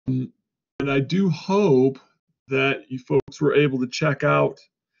And I do hope that you folks were able to check out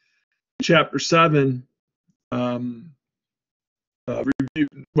Chapter 7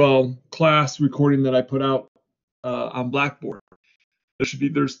 class recording that I put out on Blackboard.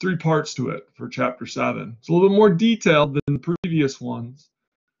 There's 3 parts to it for Chapter 7. It's a little bit more detailed than the previous ones,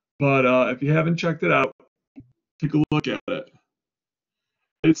 but if you haven't checked it out, take a look at it.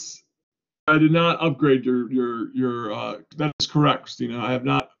 I did not upgrade your that is correct, Christina. I have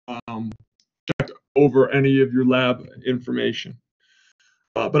not checked over any of your lab information,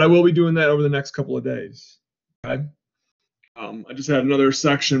 but I will be doing that over the next couple of days. Okay. I just had another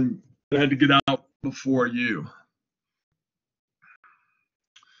section that I had to get out before you.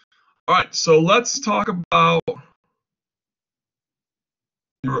 All right, so let's talk about.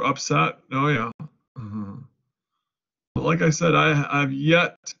 You were upset? Oh yeah. But like I said, I've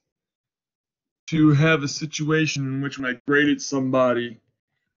yet to have a situation in which when I graded somebody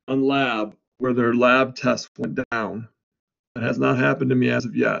on lab where their lab test went down. That has not happened to me as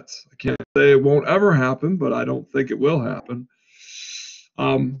of yet. I can't say it won't ever happen, but I don't think it will happen.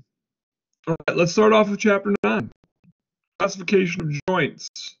 All right, let's start off with Chapter 9, classification of joints.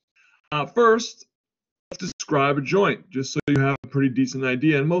 First, let's describe a joint, just so you have a pretty decent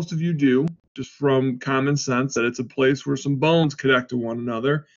idea, and most of you do, just from common sense, that it's a place where some bones connect to one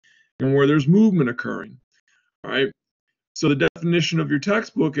another and where there's movement occurring. All right, so the definition of your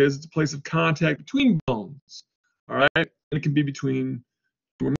textbook is it's a place of contact between bones. All right, and it can be between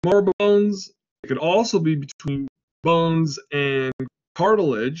two or more bones. It could also be between bones and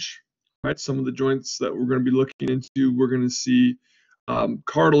cartilage. Right, some of the joints that we're going to be looking into, we're going to see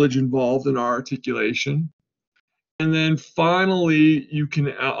cartilage involved in our articulation. And then finally, you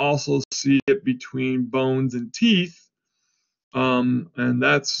can also see it between bones and teeth. And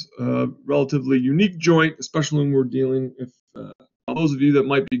that's a relatively unique joint, especially when we're dealing with those of you that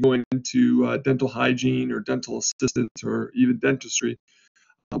might be going into dental hygiene or dental assistance or even dentistry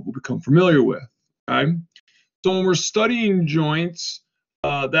will become familiar with. Okay? So when we're studying joints,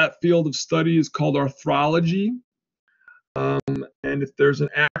 that field of study is called arthrology. And if there's an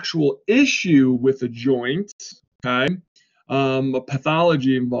actual issue with a joint, okay, a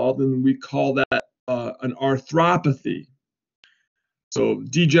pathology involved, then we call that an arthropathy. So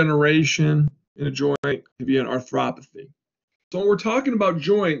degeneration in a joint can be an arthropathy. So when we're talking about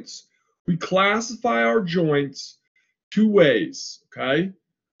joints, we classify our joints 2 ways, okay?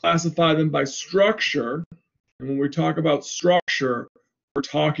 Classify them by structure. And when we talk about structure, we're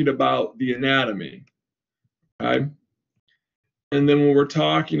talking about the anatomy, okay? And then when we're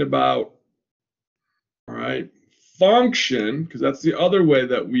talking about, all right, function, because that's the other way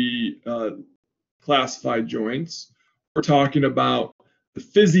that we classify joints, we're talking about the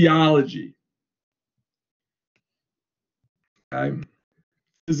physiology. Okay?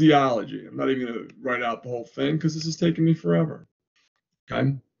 Physiology. I'm not even going to write out the whole thing because this is taking me forever.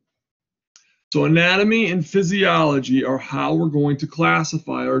 Okay? So anatomy and physiology are how we're going to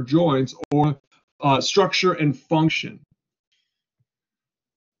classify our joints, or structure and function.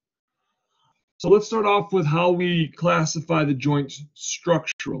 So let's start off with how we classify the joints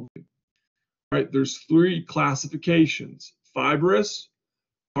structurally. All right, there's 3 classifications: fibrous,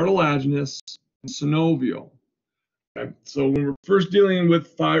 cartilaginous, and synovial. Okay, so when we're first dealing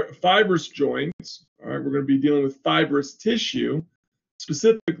with fibrous joints, all right, we're going to be dealing with fibrous tissue,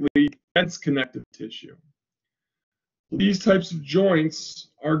 specifically dense connective tissue. These types of joints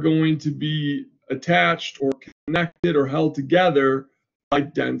are going to be attached or connected or held together by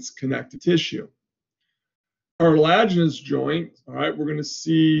dense connective tissue. Cartilaginous joint, all right, we're going to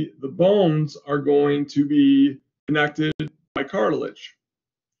see the bones are going to be connected by cartilage.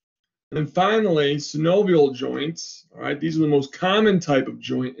 And then finally, synovial joints, all right, these are the most common type of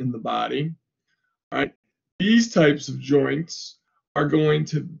joint in the body. All right, these types of joints are going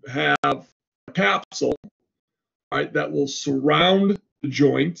to have a capsule, all right, that will surround the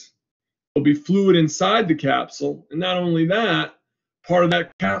joint. There'll be fluid inside the capsule, and not only that, part of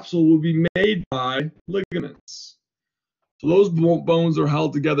that capsule will be made by ligaments. So those bones are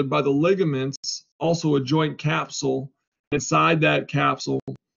held together by the ligaments, also a joint capsule. Inside that capsule,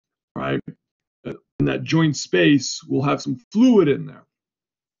 right, in that joint space, we'll have some fluid in there.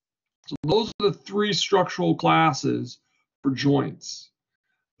 So those are the 3 structural classes for joints.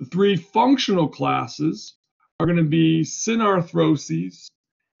 The 3 functional classes are going to be synarthroses,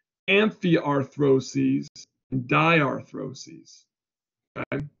 amphiarthroses, and diarthroses.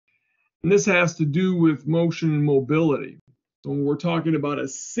 Okay? And this has to do with motion and mobility. So when we're talking about a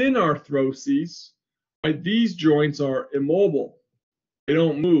synarthrosis, right, these joints are immobile. They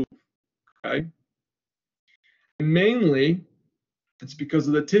don't move. Okay? And mainly, It's because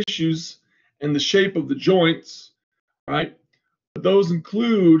of the tissues and the shape of the joints, right? But those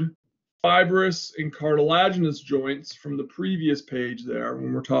include fibrous and cartilaginous joints from the previous page there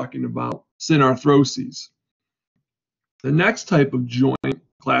when we're talking about synarthroses. The next type of joint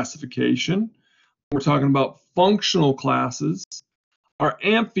classification, we're talking about functional classes, are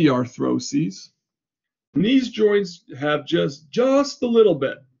amphiarthroses. And these joints have just a little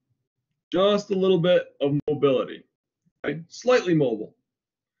bit of mobility, right? Slightly mobile,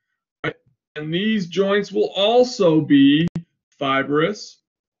 right? And these joints will also be fibrous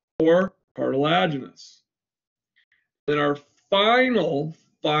or cartilaginous. Then our final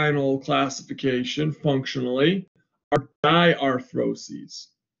classification functionally are diarthroses.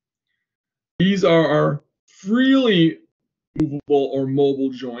 These are our freely movable or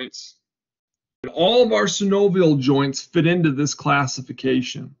mobile joints. And all of our synovial joints fit into this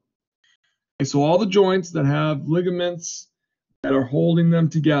classification. Okay, so all the joints that have ligaments that are holding them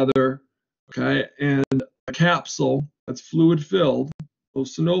together, okay, and a capsule that's fluid filled,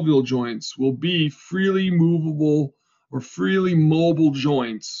 those synovial joints will be freely movable or freely mobile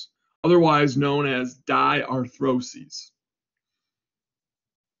joints, otherwise known as diarthroses.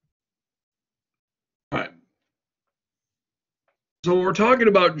 All right. So when we're talking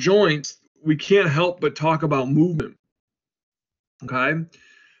about joints, we can't help but talk about movement. Okay?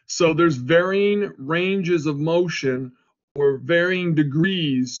 So there's varying ranges of motion or varying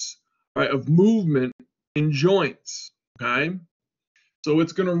degrees, right, of movement in joints. Okay? So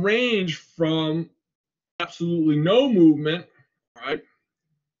it's going to range from absolutely no movement, right,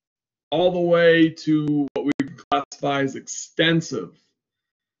 all the way to what we can classify as extensive,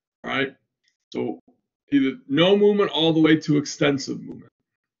 right? So either no movement all the way to extensive movement.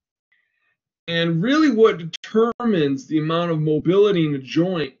 And really what determines the amount of mobility in a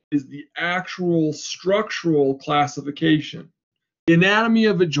joint is the actual structural classification, the anatomy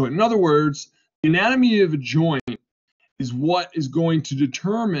of a joint. In other words, the anatomy of a joint is what is going to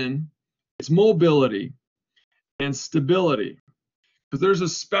determine its mobility and stability. Because there's a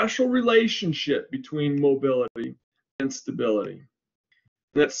special relationship between mobility and stability.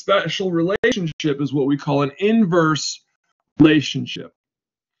 That special relationship is what we call an inverse relationship.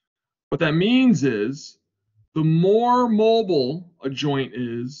 What that means is the more mobile a joint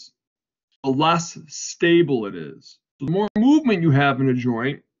is, the less stable it is. The more movement you have in a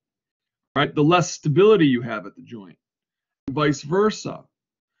joint, right, the less stability you have at the joint, and vice versa.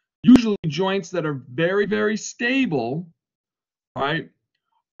 Usually joints that are very, very stable, right,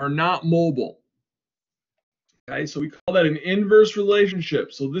 are not mobile. Okay, so we call that an inverse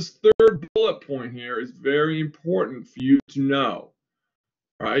relationship. So this third bullet point here is very important for you to know.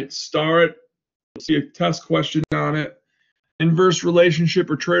 All right, star it. You'll see a test question on it. Inverse relationship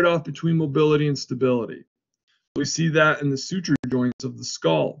or trade-off between mobility and stability. We see that in the suture joints of the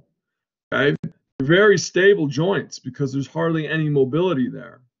skull. Okay, they're very stable joints because there's hardly any mobility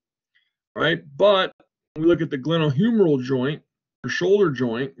there. Right, but when we look at the glenohumeral joint, your shoulder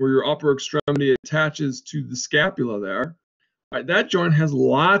joint, where your upper extremity attaches to the scapula there, right, that joint has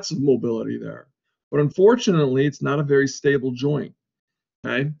lots of mobility there. But unfortunately, it's not a very stable joint.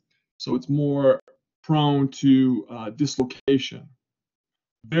 Okay, so it's more prone to dislocation.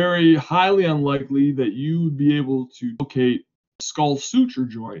 Very highly unlikely that you would be able to locate a skull suture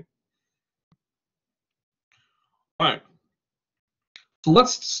joint. All right, so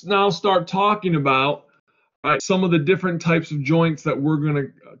let's now start talking about some of the different types of joints that we're going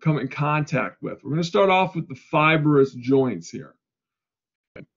to come in contact with. We're going to start off with the fibrous joints here.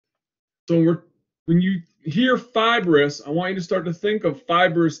 Okay. So when you hear fibrous, I want you to start to think of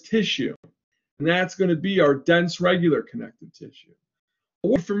fibrous tissue, and that's going to be our dense regular connective tissue.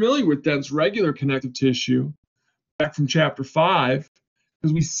 Well, we're familiar with dense regular connective tissue back from chapter 5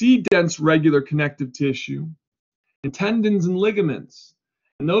 because we see dense regular connective tissue in tendons and ligaments,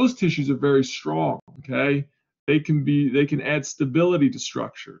 and those tissues are very strong. Okay, they can add stability to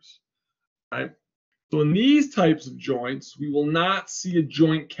structures. Right. So in these types of joints, we will not see a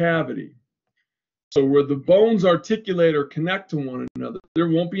joint cavity. So where the bones articulate or connect to one another, there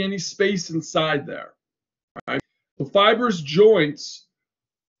won't be any space inside there. Right? So fibrous joints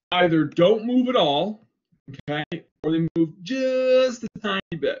either don't move at all, okay, or they move just a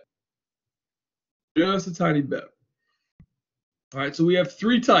tiny bit. Just a tiny bit. All right, so we have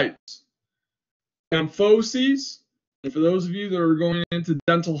three types. Amphoses, and for those of you that are going into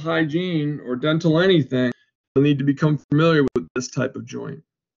dental hygiene or dental anything, you'll need to become familiar with this type of joint.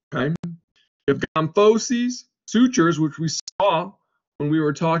 Okay, you have amphoses, sutures, which we saw when we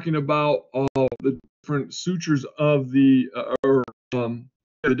were talking about the different sutures of the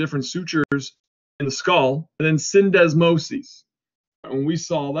different sutures in the skull, and then syndesmoses. And we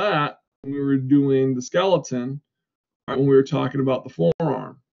saw that when we were doing the skeleton, when we were talking about the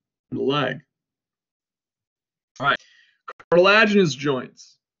forearm and the leg. All right, cartilaginous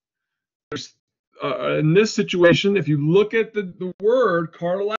joints. There's, in this situation, if you look at the word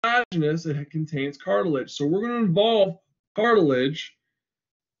cartilaginous, it contains cartilage. So we're going to involve cartilage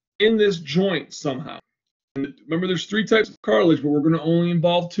in this joint somehow. And remember, there's 3 types of cartilage, but we're going to only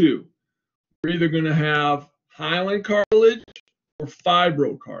involve 2. We're either going to have hyaline cartilage or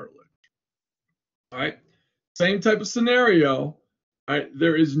fibrocartilage. All right, same type of scenario. All right,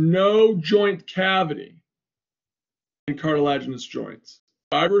 there is no joint cavity in cartilaginous joints.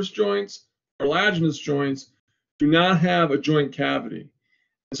 Fibrous joints, cartilaginous joints do not have a joint cavity.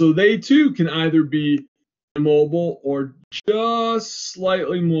 So they too can either be immobile or just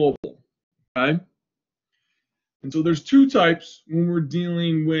slightly mobile. Okay? And so there's 2 types when we're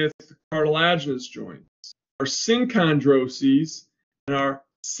dealing with cartilaginous joints. Our synchondroses and our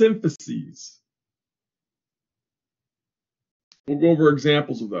symphyses. We'll go over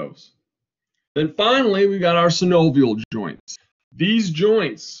examples of those. Then finally, we got our synovial joints. These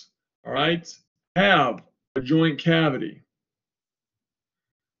joints, all right, have a joint cavity.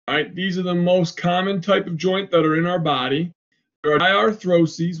 All right, these are the most common type of joint that are in our body. There are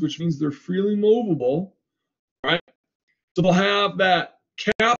diarthroses, which means they're freely movable. All right, so they'll have that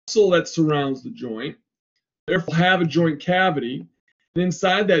capsule that surrounds the joint, therefore have a joint cavity. And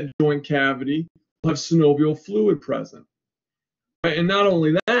inside that joint cavity, we'll have synovial fluid present. Right? And not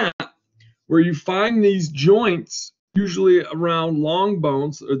only that, where you find these joints usually around long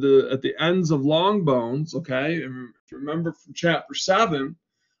bones, or at the ends of long bones, okay? And if you remember from chapter 7,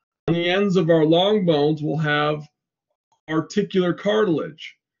 on the ends of our long bones we'll have articular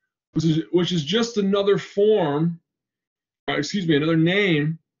cartilage, which is just another form, another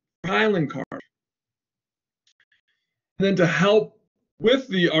name for hyaline cartilage. And then to help with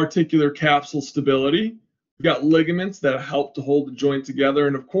the articular capsule stability, we've got ligaments that help to hold the joint together,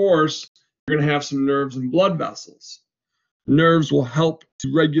 and of course, you're going to have some nerves and blood vessels. Nerves will help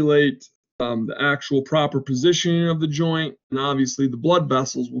to regulate the actual proper positioning of the joint, and obviously the blood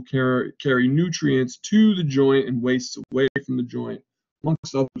vessels will carry nutrients to the joint and waste away from the joint,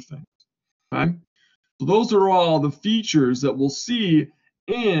 amongst other things. Okay? So those are all the features that we'll see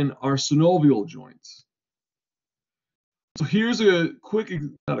in our synovial joints. So here's a quick,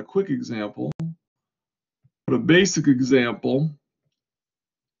 not a quick example, but a basic example,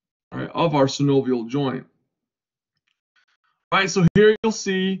 right, of our synovial joint. All right, so here you'll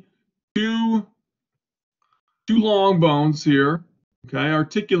see two long bones here, okay,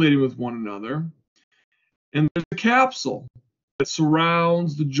 articulating with one another. And there's a capsule that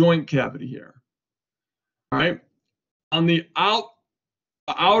surrounds the joint cavity here. All right, on the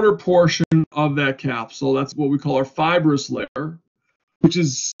outer portion of that capsule, that's what we call our fibrous layer, which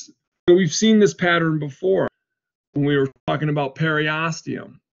is, we've seen this pattern before when we were talking about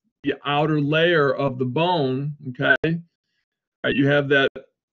periosteum, the outer layer of the bone, okay? Right, you have that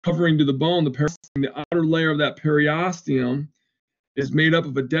covering to the bone, the outer layer of that periosteum is made up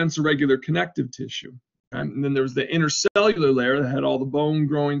of a dense irregular connective tissue. Okay? And then there's the intercellular layer that had all the bone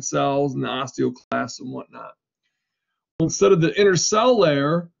growing cells and the osteoclasts and whatnot. Well, instead of the intercell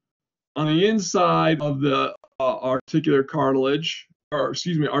layer, on the inside of the articular cartilage,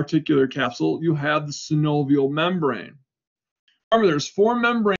 articular capsule, you have the synovial membrane. Remember, there's 4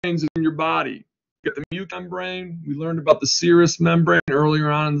 membranes in your body. You get the mucous membrane. We learned about the serous membrane earlier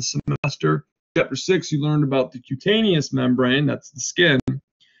on in the semester. Chapter 6, you learned about the cutaneous membrane, that's the skin. And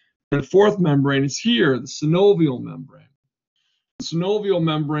the 4th membrane is here, the synovial membrane. The synovial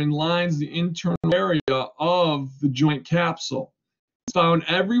membrane lines the internal area of the joint capsule. It's found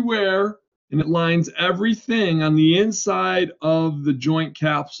everywhere, and it lines everything on the inside of the joint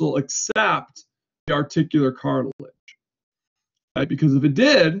capsule except the articular cartilage. Right? Because if it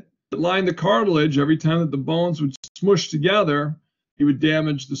did, it lined the cartilage every time that the bones would smush together, it would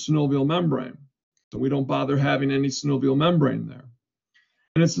damage the synovial membrane. So we don't bother having any synovial membrane there.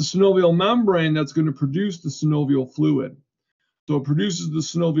 And it's the synovial membrane that's going to produce the synovial fluid. So it produces the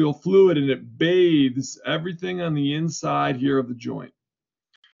synovial fluid and it bathes everything on the inside here of the joint.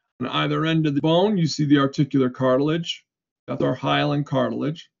 On either end of the bone, you see the articular cartilage. That's our hyaline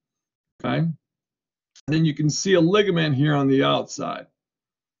cartilage. Okay. And then you can see a ligament here on the outside.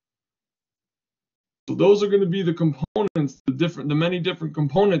 So those are going to be the components, the many different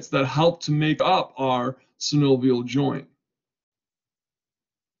components that help to make up our synovial joint.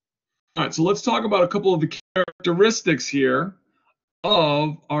 All right, so let's talk about a couple of the characteristics here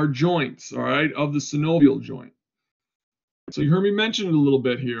of our joints, all right, of the synovial joint. So you heard me mention it a little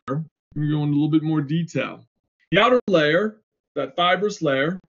bit here. Let me go into a little bit more detail. The outer layer that fibrous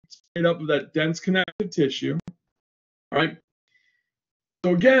layer. It's made up of that dense connective tissue. All right.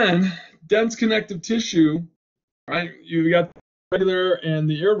 So again, dense connective tissue, right? You got the regular and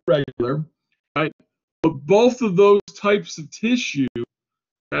the irregular, right? But both of those types of tissue,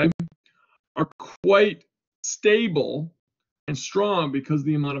 okay, are quite stable and strong because of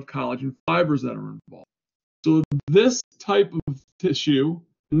the amount of collagen fibers that are involved. So this type of tissue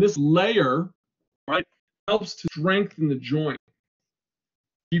and this layer, right, helps to strengthen the joint,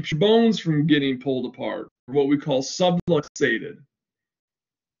 keeps your bones from getting pulled apart, or what we call subluxated.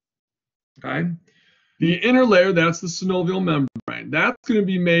 Okay. The inner layer, that's the synovial membrane. That's going to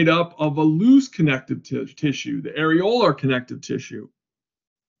be made up of a loose connective tissue, the areolar connective tissue.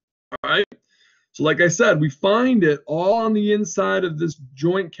 All right. So like I said, we find it all on the inside of this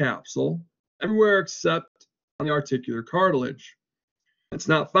joint capsule, everywhere except on the articular cartilage. It's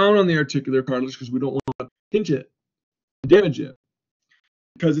not found on the articular cartilage because we don't want to pinch it and damage it,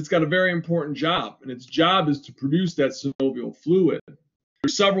 because it's got a very important job, and its job is to produce that synovial fluid.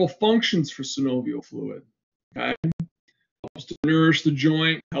 There's several functions for synovial fluid. Okay, helps to nourish the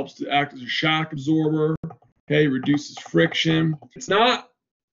joint, helps to act as a shock absorber. Okay, reduces friction. It's not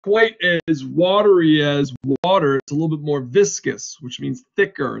quite as watery as water. It's a little bit more viscous, which means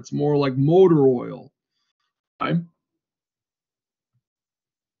thicker. It's more like motor oil. Okay.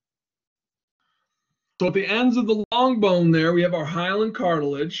 So at the ends of the long bone there, we have our hyaline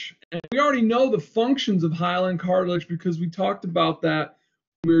cartilage. And we already know the functions of hyaline cartilage because we talked about that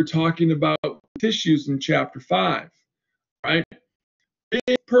when we were talking about tissues in chapter 5, right?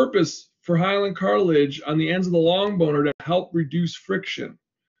 Big purpose for hyaline cartilage on the ends of the long bone are to help reduce friction,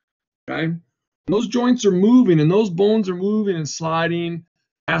 okay? And those joints are moving and those bones are moving and sliding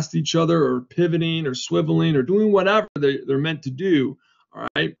past each other or pivoting or swiveling or doing whatever they're meant to do, all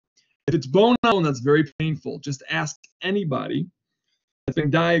right? If it's bone on bone, that's very painful. Just ask anybody that's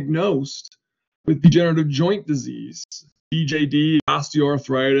been diagnosed with degenerative joint disease, DJD,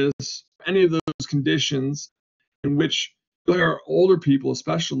 osteoarthritis, any of those conditions in which there are older people,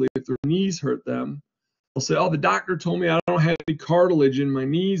 especially if their knees hurt them, they'll say, oh, the doctor told me I don't have any cartilage in my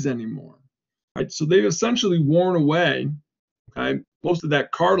knees anymore. Right? So they've essentially worn away, okay, most of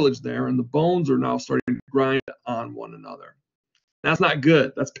that cartilage there, and the bones are now starting to grind on one another. That's not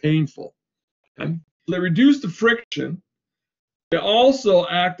good. That's painful. Okay? So they reduce the friction. They also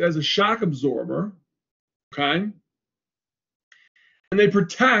act as a shock absorber. Okay? And they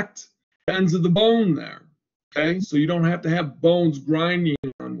protect the ends of the bone there. Okay? So you don't have to have bones grinding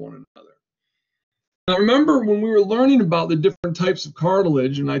on one another. Now remember when we were learning about the different types of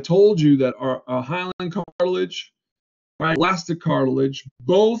cartilage, and I told you that our hyaline cartilage, right, elastic cartilage,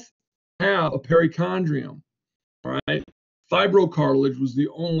 both have a perichondrium. All right? Fibrocartilage was the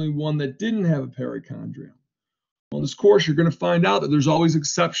only one that didn't have a perichondrium. Well, in this course, you're going to find out that there's always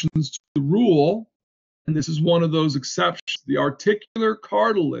exceptions to the rule, and this is one of those exceptions. The articular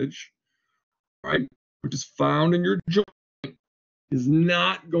cartilage, right, which is found in your joint, is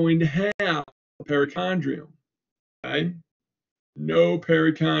not going to have a perichondrium. Okay? No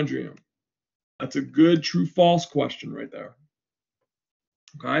perichondrium. That's a good true-false question right there.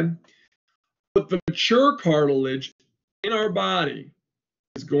 Okay? But the mature cartilage in our body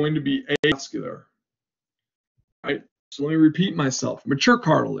is going to be avascular. Right? So let me repeat myself. Mature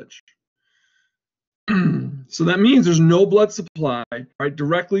cartilage. So that means there's no blood supply, right,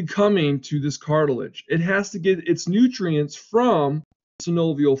 directly coming to this cartilage. It has to get its nutrients from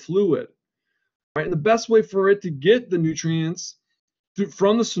synovial fluid. Right? And the best way for it to get the nutrients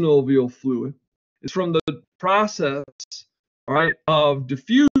from the synovial fluid is from the process, right, of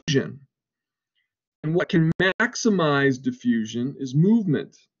diffusion. And what can maximize diffusion is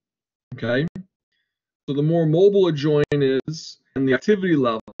movement. Okay? So the more mobile a joint is and the activity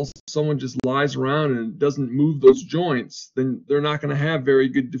levels, if someone just lies around and doesn't move those joints, then they're not going to have very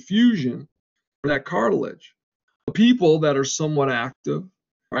good diffusion for that cartilage. The people that are somewhat active,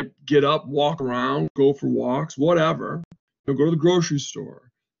 right, get up, walk around, go for walks, whatever, go to the grocery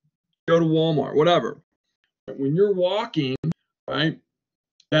store, go to Walmart, whatever. When you're walking, right,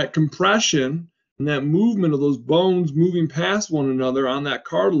 that compression and that movement of those bones moving past one another on that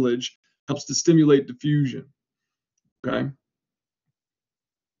cartilage helps to stimulate diffusion. Okay.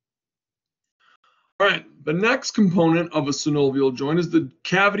 All right. The next component of a synovial joint is the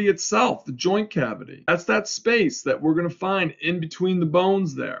cavity itself, the joint cavity. That's that space that we're going to find in between the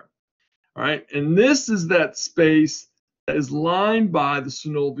bones there. All right. And this is that space that is lined by the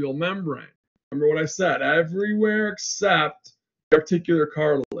synovial membrane. Remember what I said, everywhere except the articular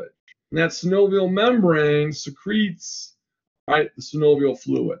cartilage. And that synovial membrane secretes, right, the synovial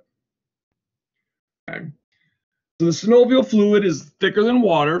fluid. Okay. So the synovial fluid is thicker than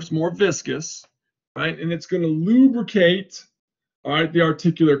water, it's more viscous, right? And it's going to lubricate, all right, the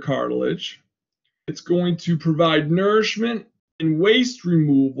articular cartilage. It's going to provide nourishment and waste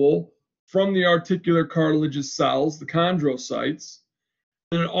removal from the articular cartilage's cells, the chondrocytes,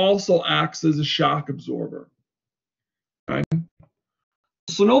 and it also acts as a shock absorber. Okay?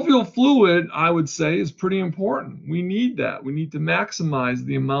 Synovial fluid, I would say, is pretty important. We need that. We need to maximize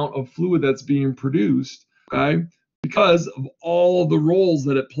the amount of fluid that's being produced, okay, because of all of the roles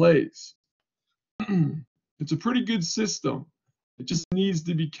that it plays. It's a pretty good system. It just needs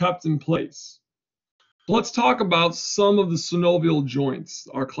to be kept in place. Let's talk about some of the synovial joints,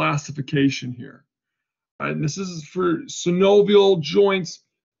 our classification here. All right, and this is for synovial joints.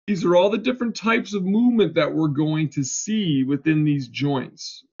 These are all the different types of movement that we're going to see within these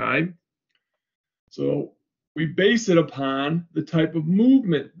joints, okay? So we base it upon the type of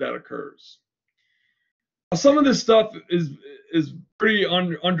movement that occurs. Now, some of this stuff is pretty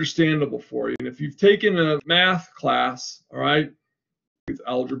understandable for you. And if you've taken a math class, all right, with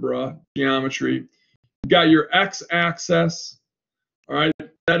algebra, geometry, you got your x-axis, all right,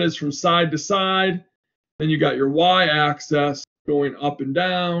 that is from side to side. Then you got your y-axis going up and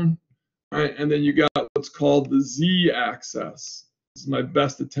down, right? And then you got what's called the z-axis. This is my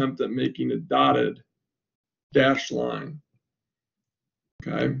best attempt at making a dotted dashed line,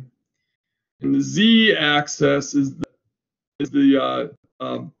 okay? And the z-axis is the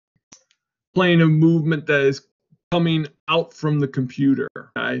plane of movement that is coming out from the computer,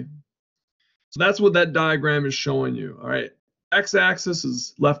 okay? So that's what that diagram is showing you, all right? X-axis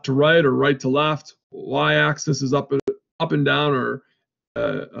is left to right or right to left. Y-axis is up and down or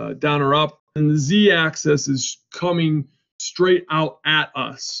down or up. And the Z-axis is coming straight out at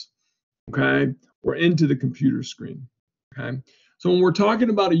us, okay? Or into the computer screen, okay? So when we're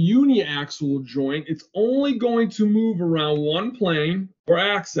talking about a uniaxial joint, it's only going to move around one plane or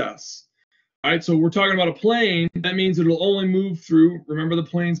axis. All right, so we're talking about a plane. That means it'll only move through, remember the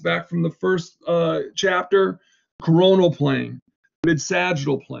planes back from the first chapter? Coronal plane,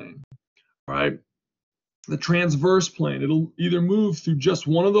 mid-sagittal plane, all right? The transverse plane, it'll either move through just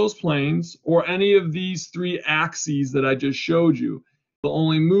one of those planes or any of these three axes that I just showed you. It'll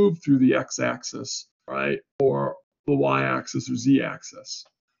only move through the x-axis, right? Or the y-axis or z-axis,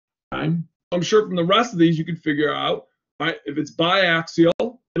 okay? I'm sure from the rest of these you can figure out, right? If it's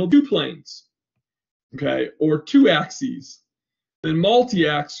biaxial, it'll do planes, okay? Or two axes. Then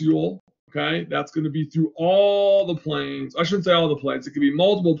multi-axial, okay? That's going to be through all the planes. I shouldn't say all the planes. It could be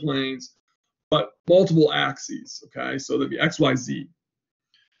multiple planes, but multiple axes, okay? So there'd be X, Y, Z.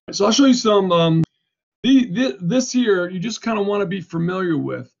 So I'll show you some, this here, you just kind of want to be familiar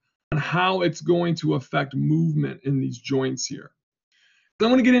with and how it's going to affect movement in these joints here. So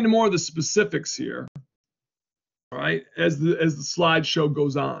I'm going to get into more of the specifics here, all right, as the slideshow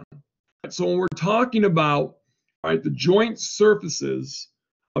goes on. So when we're talking about, all right, the joint surfaces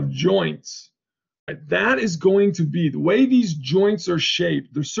of joints, right, that is going to be the way these joints are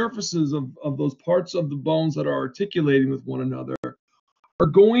shaped. The surfaces of those parts of the bones that are articulating with one another are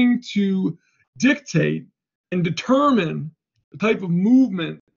going to dictate and determine the type of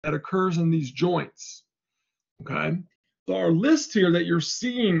movement that occurs in these joints, okay? So our list here that you're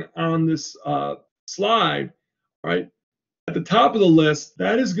seeing on this slide, right, at the top of the list,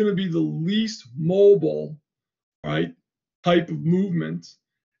 that is going to be the least mobile, right, type of movement.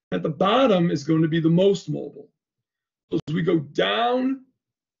 At the bottom is going to be the most mobile. So as we go down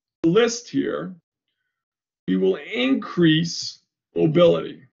the list here, we will increase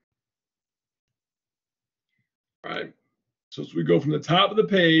mobility, right? So as we go from the top of the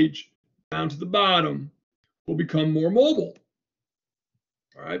page down to the bottom, we'll become more mobile,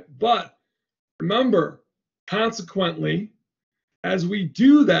 all right? But remember, consequently, as we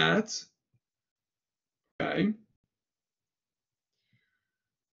do that, okay,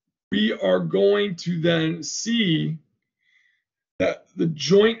 we are going to then see that the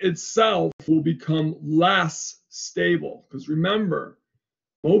joint itself will become less stable. Because remember,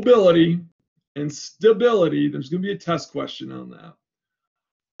 mobility and stability, there's going to be a test question on that,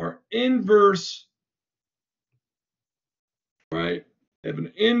 are inverse, right? They have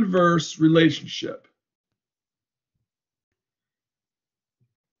an inverse relationship.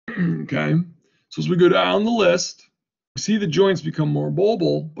 Okay, so as we go down the list, we see the joints become more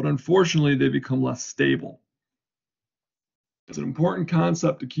mobile, but unfortunately they become less stable. It's an important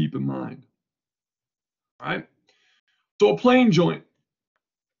concept to keep in mind. All right, so a plane joint,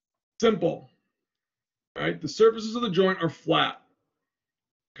 simple. All right, the surfaces of the joint are flat.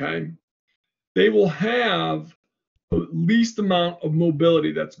 Okay, they will have the least amount of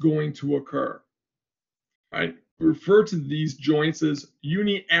mobility that's going to occur. Right, we refer to these joints as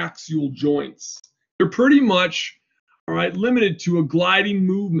uniaxial joints. They're pretty much, all right, limited to a gliding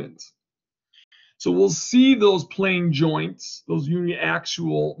movement. So we'll see those plane joints, those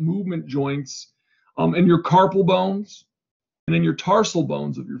uniaxial movement joints, in your carpal bones and in your tarsal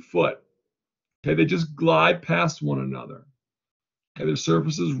bones of your foot. Okay, they just glide past one another. Okay, their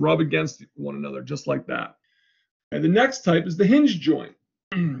surfaces rub against one another, just like that. And the next type is the hinge joint.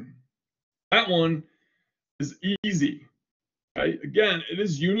 That one is easy. Okay, again, it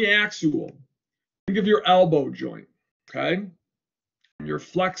is uniaxial. Think of your elbow joint. Okay, you're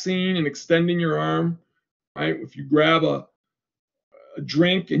flexing and extending your arm. Right, if you grab a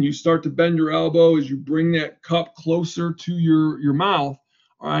drink and you start to bend your elbow as you bring that cup closer to your mouth.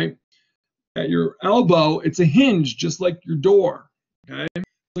 All right, at your elbow, it's a hinge, just like your door. Okay,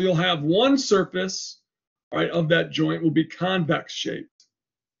 so you'll have one surface, right, of that joint will be convex shaped.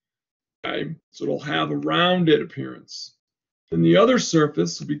 Okay, so it'll have a rounded appearance. Then the other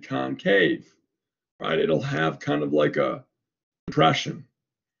surface will be concave, right? It'll have kind of like a depression.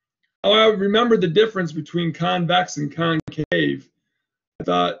 Oh, I remember the difference between convex and concave. I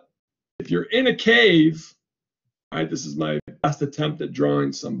thought if you're in a cave, right, this is my best attempt at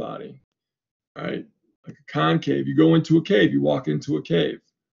drawing somebody, right? Like a concave, you go into a cave, you walk into a cave,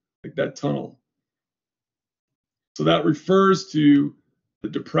 like that tunnel. So that refers to the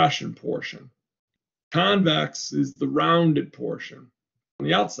depression portion. Convex is the rounded portion on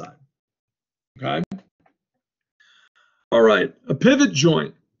the outside. Okay. All right, a pivot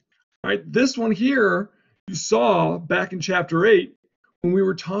joint. All right, this one here you saw back in chapter 8 when we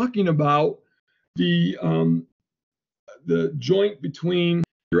were talking about the joint between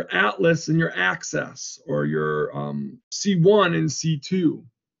your atlas and your axis, or your C1 and C2.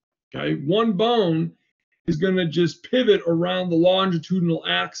 Okay, one bone is going to just pivot around the longitudinal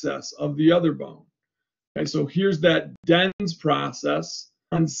axis of the other bone. Okay, so here's that Dens process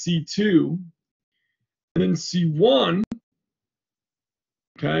on C2, and then C1,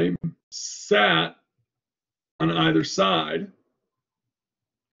 okay, sat on either side.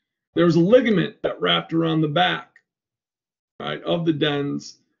 There was a ligament that wrapped around the back, right, of the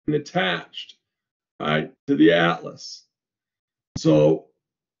Dens and attached, right, to the atlas. So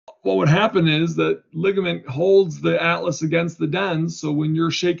what would happen is that ligament holds the atlas against the Dens. So when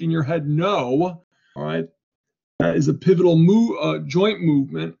you're shaking your head no, all right, that is a pivotal joint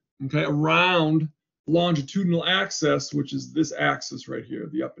movement, okay, around longitudinal axis, which is this axis right here,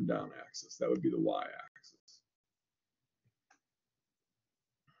 the up and down axis. That would be the y-axis.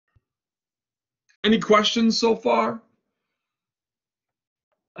 Any questions so far?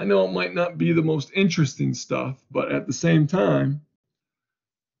 I know it might not be the most interesting stuff, but at the same time,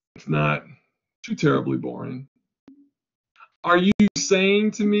 it's not too terribly boring. Are you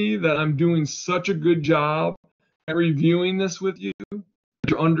saying to me that I'm doing such a good job at reviewing this with you, that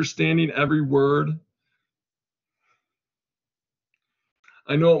you're understanding every word?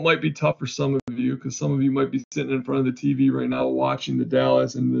 I know it might be tough for some of you, because some of you might be sitting in front of the TV right now watching the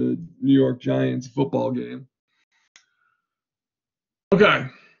Dallas and the New York Giants football game. Okay.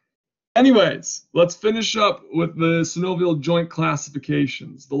 Anyways, let's finish up with the synovial joint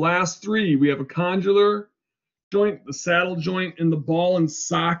classifications. The last three, we have a condylar joint, the saddle joint, and the ball and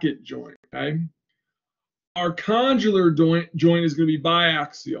socket joint. Okay. Our condylar joint is going to be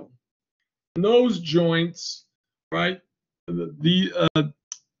biaxial. And those joints, right, the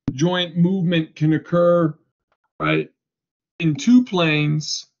joint movement can occur, right, in two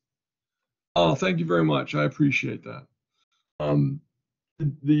planes. Oh, thank you very much. I appreciate that.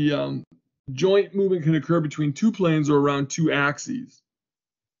 The joint movement can occur between two planes or around two axes.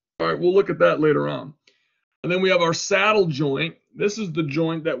 All right, we'll look at that later on. And then we have our saddle joint. This is the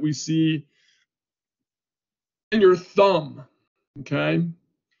joint that we see in your thumb, okay?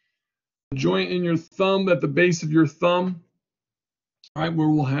 The joint in your thumb, at the base of your thumb, right, where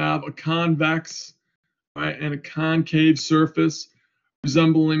we'll have a convex, right, and a concave surface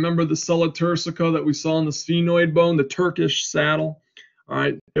resembling, remember the sella turcica that we saw in the sphenoid bone, the Turkish saddle? All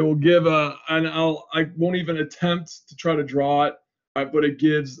right, it will give I won't even attempt to try to draw it, right, but it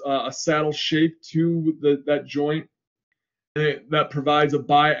gives a saddle shape to that joint. That provides a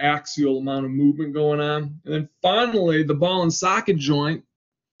biaxial amount of movement going on. And then finally, the ball and socket joint.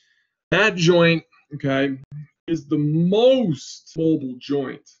 That joint, okay, is the most mobile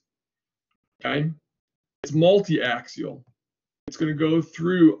joint. Okay, it's multi-axial. It's going to go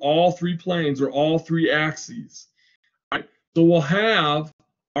through all three planes or all three axes. All right, so we'll have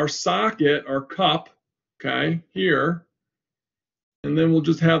our socket, our cup, okay, here, and then we'll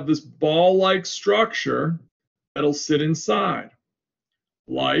just have this ball-like structure that'll sit inside,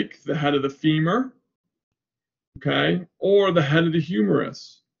 like the head of the femur, okay, or the head of the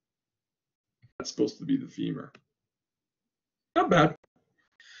humerus. That's supposed to be the femur. Not bad.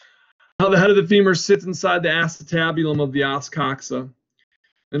 How the head of the femur sits inside the acetabulum of the os coxa,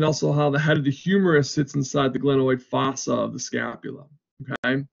 and also how the head of the humerus sits inside the glenoid fossa of the scapula.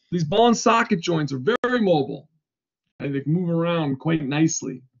 Okay, these ball and socket joints are very mobile, and they can move around quite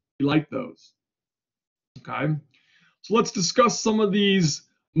nicely. We like those. Okay, so let's discuss some of these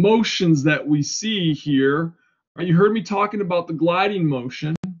motions that we see here. Right, you heard me talking about the gliding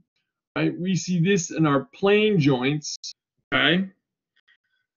motion. Right, we see this in our plane joints. Okay.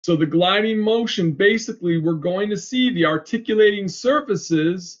 So the gliding motion, basically, we're going to see the articulating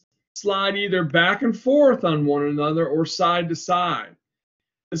surfaces slide either back and forth on one another or side to side.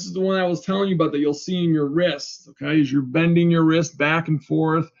 This is the one I was telling you about that you'll see in your wrist, okay? As you're bending your wrist back and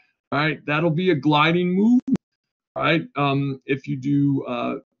forth, right? That'll be a gliding movement, right? If you do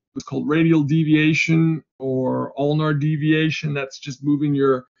what's called radial deviation or ulnar deviation, that's just moving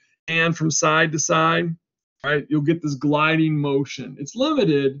your hand from side to side. Right, you'll get this gliding motion. It's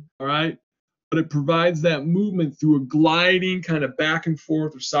limited, all right, but it provides that movement through a gliding kind of back and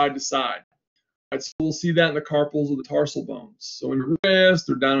forth or side to side. Right, so we'll see that in the carpals of the tarsal bones. So in your wrist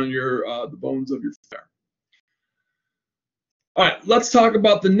or down on your the bones of your foot. All right, let's talk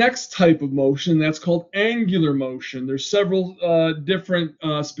about the next type of motion. That's called angular motion. There's several different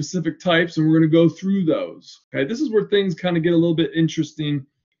specific types, and we're going to go through those. Okay, this is where things kind of get a little bit interesting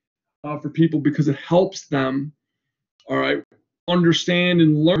for people because it helps them, all right, understand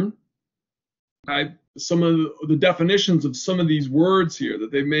and learn, right, some of the definitions of some of these words here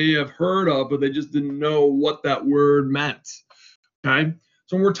that they may have heard of, but they just didn't know what that word meant. Okay,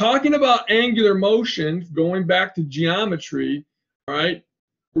 so when we're talking about angular motion, going back to geometry, all right,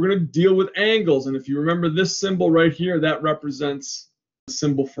 we're going to deal with angles. And if you remember this symbol right here, that represents the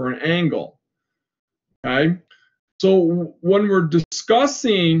symbol for an angle. Okay, so when we're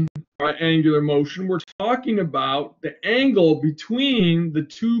discussing angular motion, we're talking about the angle between the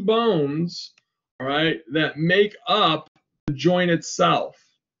two bones, all right, that make up the joint itself.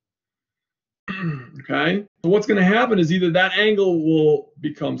 Okay, so what's going to happen is either that angle will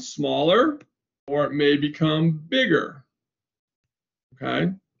become smaller or it may become bigger.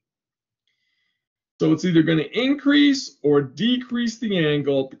 Okay, so it's either going to increase or decrease the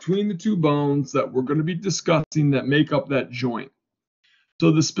angle between the two bones that we're going to be discussing that make up that joint. So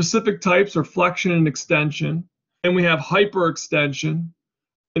the specific types are flexion and extension, and we have hyperextension,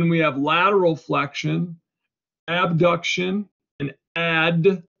 and we have lateral flexion, abduction, and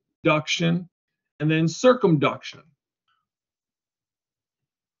adduction, and then circumduction.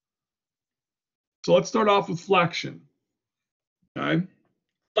 So let's start off with flexion. Okay?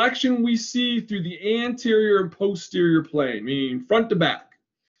 Flexion we see through the anterior and posterior plane, meaning front to back.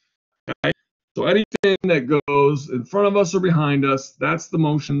 Okay? So anything that goes in front of us or behind us, that's the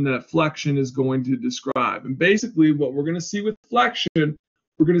motion that flexion is going to describe. And basically what we're going to see with flexion,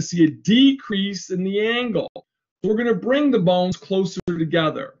 we're going to see a decrease in the angle. So we're going to bring the bones closer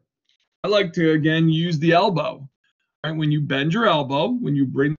together. I like to, again, use the elbow. Right? When you bend your elbow, when you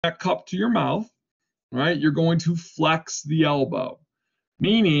bring that cup to your mouth, right, you're going to flex the elbow,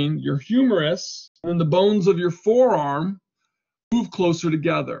 meaning your humerus and the bones of your forearm move closer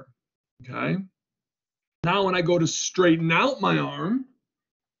together. Okay. Now, when I go to straighten out my arm,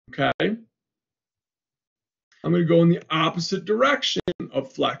 okay, I'm going to go in the opposite direction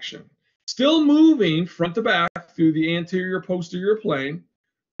of flexion. Still moving front to back through the anterior posterior plane,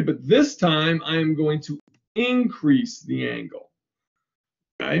 but this time I am going to increase the angle.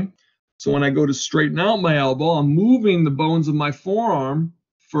 Okay. So when I go to straighten out my elbow, I'm moving the bones of my forearm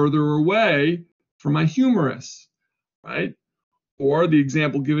further away from my humerus, right? Or the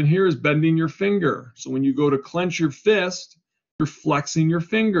example given here is bending your finger. So when you go to clench your fist, you're flexing your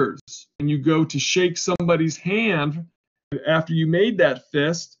fingers. When you go to shake somebody's hand, after you made that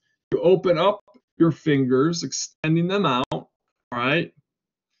fist, you open up your fingers, extending them out, all right?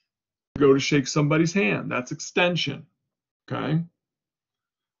 Go to shake somebody's hand, that's extension, okay?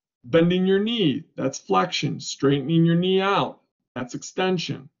 Bending your knee, that's flexion. Straightening your knee out, that's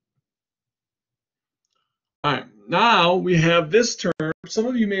extension. All right, now we have this term. Some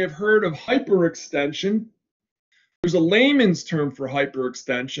of you may have heard of hyperextension. There's a layman's term for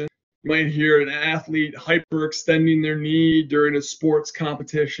hyperextension. You might hear an athlete hyperextending their knee during a sports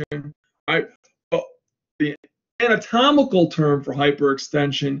competition. All right, but the anatomical term for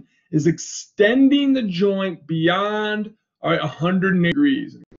hyperextension is extending the joint beyond 180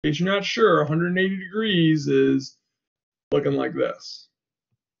 degrees. In case you're not sure, 180 degrees is looking like this.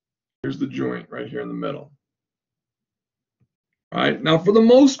 Here's the joint right here in the middle. All right, now for the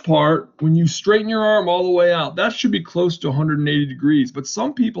most part, when you straighten your arm all the way out, that should be close to 180 degrees. But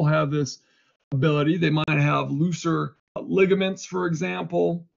some people have this ability. They might have looser ligaments, for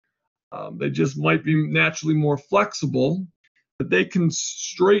example. They just might be naturally more flexible, but they can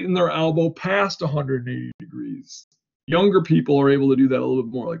straighten their elbow past 180 degrees. Younger people are able to do that a little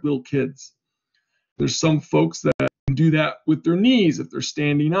bit more, like little kids. There's some folks that can do that with their knees if they're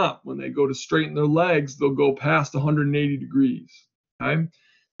standing up. When they go to straighten their legs, they'll go past 180 degrees. Okay?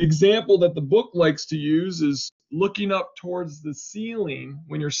 The example that the book likes to use is looking up towards the ceiling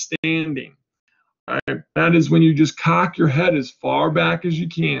when you're standing. Right? That is when you just cock your head as far back as you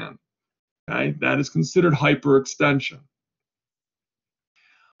can. Okay? That is considered hyperextension.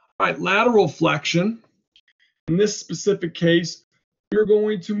 All right, lateral flexion. In this specific case, you're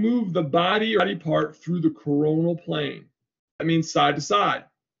going to move the body part through the coronal plane. That means side to side.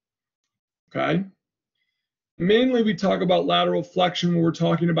 Okay? Mainly we talk about lateral flexion when we're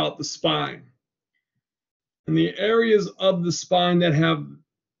talking about the spine. And the areas of the spine that have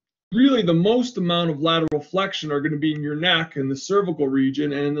really the most amount of lateral flexion are going to be in your neck and the cervical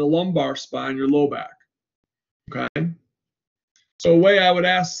region and in the lumbar spine, your low back. Okay? So a way I would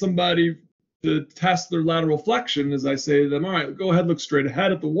ask somebody to test their lateral flexion is I say to them, all right, go ahead, look straight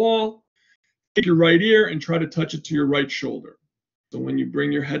ahead at the wall, take your right ear and try to touch it to your right shoulder. So when you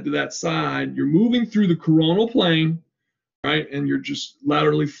bring your head to that side, you're moving through the coronal plane, right? And you're just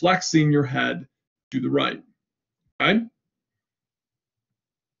laterally flexing your head to the right, okay?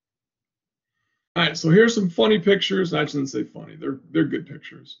 All right, so here's some funny pictures. I shouldn't say funny, they're good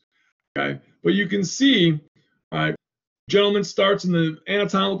pictures, okay? But you can see, all right, gentleman starts in the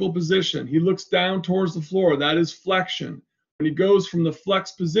anatomical position. He looks down towards the floor. That is flexion. When he goes from the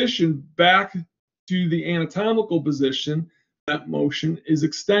flex position back to the anatomical position, that motion is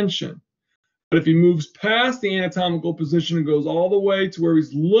extension. But if he moves past the anatomical position and goes all the way to where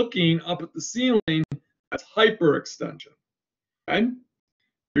he's looking up at the ceiling, that's hyperextension. Okay?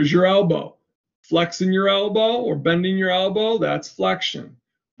 Here's your elbow. Flexing your elbow or bending your elbow, that's flexion.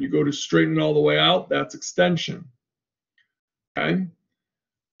 You go to straighten it all the way out, that's extension. Okay?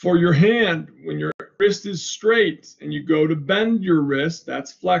 For your hand, when your wrist is straight and you go to bend your wrist,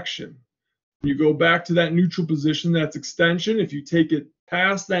 that's flexion. When you go back to that neutral position, that's extension. If you take it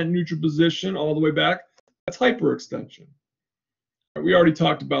past that neutral position all the way back, that's hyperextension. Right, we already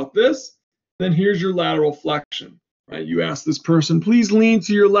talked about this. Then here's your lateral flexion. Right? You ask this person, please lean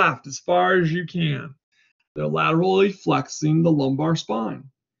to your left as far as you can. They're laterally flexing the lumbar spine.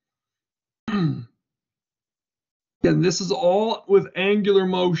 And this is all with angular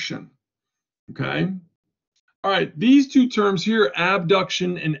motion, okay? All right, these two terms here,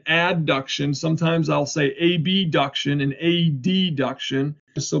 abduction and adduction, sometimes I'll say abduction and adduction,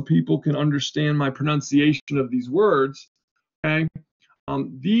 just so people can understand my pronunciation of these words, okay?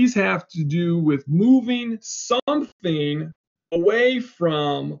 These have to do with moving something away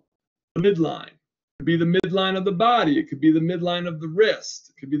from the midline. It could be the midline of the body, it could be the midline of the wrist,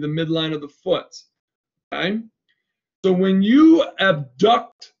 it could be the midline of the foot, okay? So when you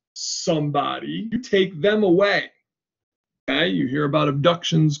abduct somebody, you take them away. Okay, you hear about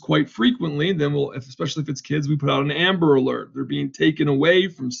abductions quite frequently. Then especially if it's kids, we put out an Amber Alert. They're being taken away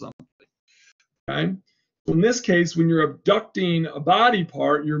from something. Okay, so in this case, when you're abducting a body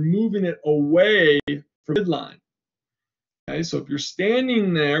part, you're moving it away from midline. Okay, so if you're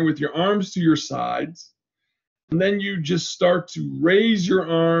standing there with your arms to your sides, and then you just start to raise your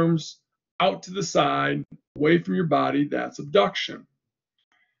arms out to the side, away from your body, that's abduction.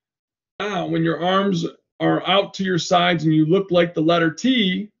 Now, when your arms are out to your sides and you look like the letter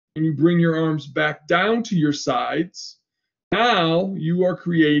T, and you bring your arms back down to your sides, now you are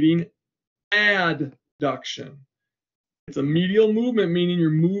creating adduction. It's a medial movement, meaning you're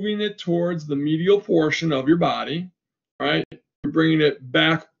moving it towards the medial portion of your body, right? You're bringing it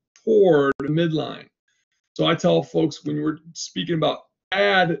back toward the midline. So I tell folks when we're speaking about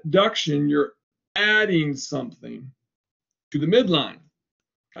adduction, you're adding something to the midline,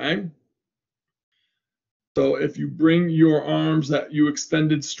 okay? So if you bring your arms that you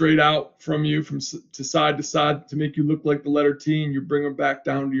extended straight out from you from to side to make you look like the letter T and you bring them back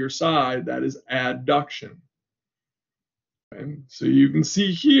down to your side, that is adduction. Okay? So you can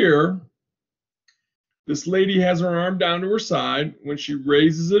see here, this lady has her arm down to her side. When she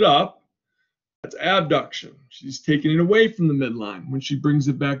raises it up, that's abduction. She's taking it away from the midline. When she brings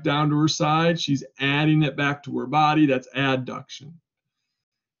it back down to her side, she's adding it back to her body. That's adduction.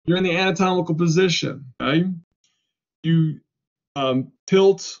 You're in the anatomical position, okay? You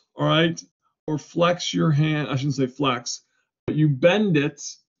tilt, all right, or flex your hand. I shouldn't say flex, but you bend it,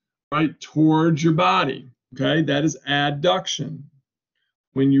 right, towards your body. Okay, that is adduction.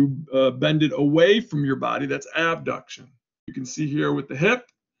 When you bend it away from your body, that's abduction. You can see here with the hip.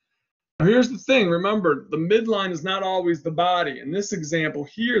 Now here's the thing, remember, the midline is not always the body. In this example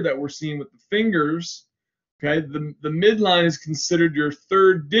here that we're seeing with the fingers, okay, the midline is considered your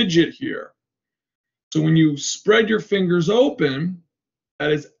third digit here. So when you spread your fingers open,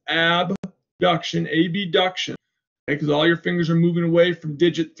 that is abduction, abduction, okay, because all your fingers are moving away from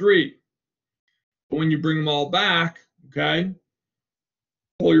digit 3. But when you bring them all back, okay,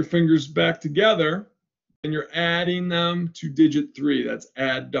 pull your fingers back together, and you're adding them to digit 3. That's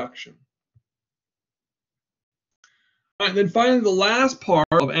adduction. All right, then finally, the last part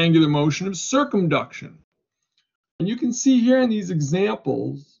of angular motion is circumduction. And you can see here in these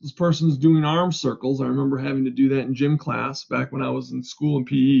examples, this person's doing arm circles. I remember having to do that in gym class back when I was in school in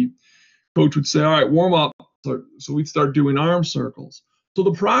PE. Coach would say, all right, warm up. So we'd start doing arm circles. So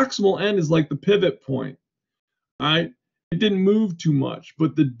the proximal end is like the pivot point, all right? It didn't move too much,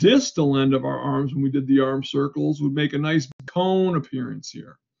 but the distal end of our arms, when we did the arm circles, would make a nice cone appearance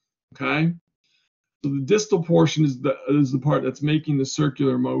here, okay? So the distal portion is the part that's making the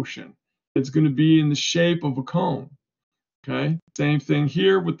circular motion. It's going to be in the shape of a cone, okay? Same thing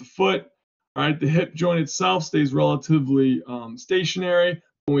here with the foot, all right? The hip joint itself stays relatively stationary.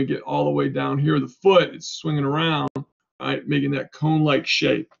 When we get all the way down here, the foot is swinging around, all right, making that cone-like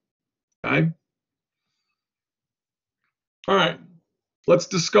shape, okay? All right, let's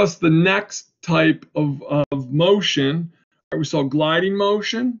discuss the next type of motion. All right, we saw gliding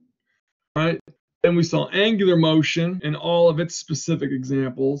motion, right? Then we saw angular motion and all of its specific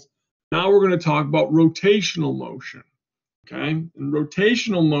examples. Now we're going to talk about rotational motion, okay? In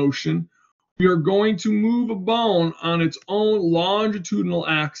rotational motion, we are going to move a bone on its own longitudinal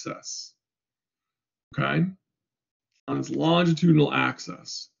axis, okay? On its longitudinal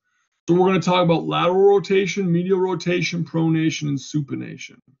axis. So we're going to talk about lateral rotation, medial rotation, pronation, and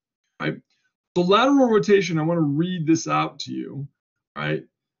supination. Right? So lateral rotation, I want to read this out to you. Right?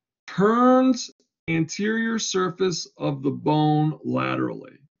 Turns anterior surface of the bone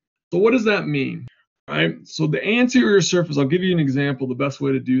laterally. So what does that mean? Right? So the anterior surface, I'll give you an example, the best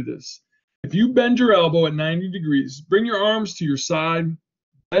way to do this. If you bend your elbow at 90 degrees, bring your arms to your side,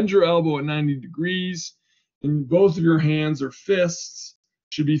 bend your elbow at 90 degrees, and both of your hands or fists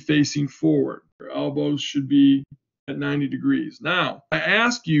should be facing forward. Your elbows should be at 90 degrees. Now, I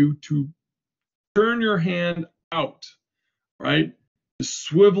ask you to turn your hand out, right? To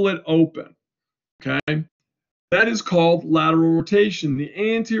swivel it open, okay? That is called lateral rotation.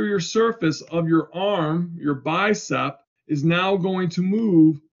 The anterior surface of your arm, your bicep, is now going to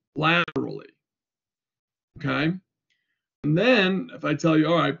move laterally, okay? And then if I tell you,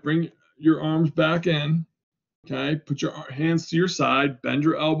 all right, bring your arms back in, okay, put your hands to your side, bend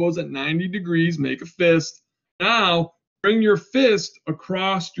your elbows at 90 degrees, make a fist. Now, bring your fist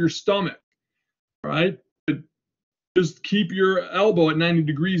across your stomach, right? Just keep your elbow at 90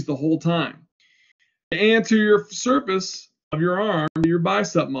 degrees the whole time. The anterior surface of your arm, your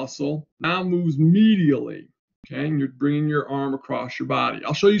bicep muscle, now moves medially, okay? And you're bringing your arm across your body.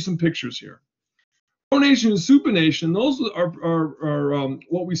 I'll show you some pictures here. Pronation and supination, those are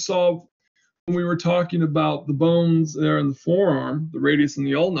what we saw when we were talking about the bones there in the forearm, the radius and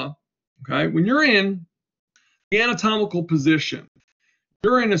the ulna, okay? When you're in the anatomical position,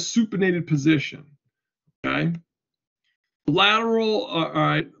 you're in a supinated position, okay? The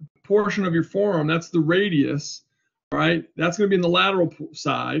lateral portion of your forearm, that's the radius, right? That's going to be in the lateral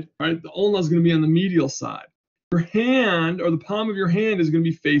side, right? The ulna is going to be on the medial side. Your hand, or the palm of your hand, is going to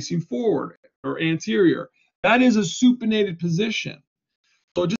be facing forward or anterior. That is a supinated position.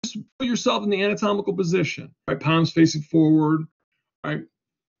 So just put yourself in the anatomical position, right? Palms facing forward, right?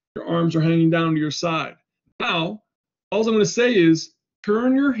 Your arms are hanging down to your side. Now, all I'm going to say is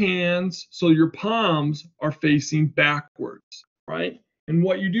turn your hands so your palms are facing backwards, right? And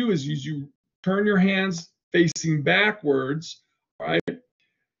what you do is you turn your hands facing backwards, right?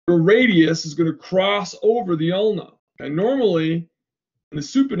 Your radius is going to cross over the ulna. Okay? Normally, in the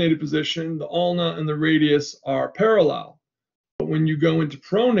supinated position, the ulna and the radius are parallel. But when you go into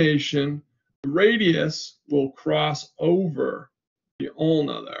pronation, the radius will cross over the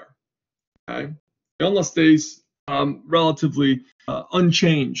ulna there. Okay? The ulna stays relatively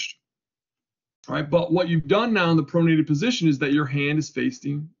unchanged. Right? But what you've done now in the pronated position is that your hand is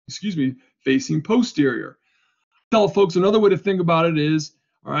facing posterior. Tell folks another way to think about it is,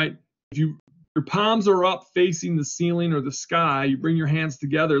 all right, if your palms are up facing the ceiling or the sky, you bring your hands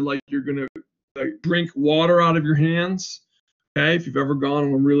together like you're going to drink water out of your hands. Okay, if you've ever gone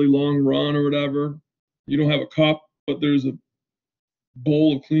on a really long run or whatever, you don't have a cup, but there's a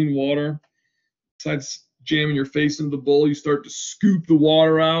bowl of clean water. Besides jamming your face into the bowl, you start to scoop the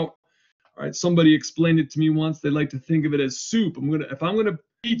water out. All right, somebody explained it to me once. They like to think of it as soup. If I'm gonna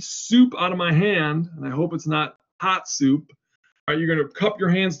eat soup out of my hand, and I hope it's not hot soup, all right, you're gonna cup your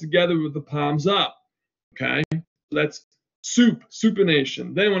hands together with the palms up. Okay, so that's soup,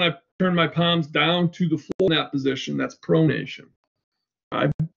 supination. Then when I turn my palms down to the floor in that position, that's pronation. All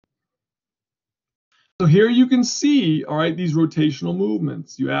right. So here you can see, all right, these rotational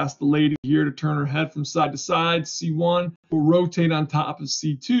movements. You ask the lady here to turn her head from side to side. C1 will rotate on top of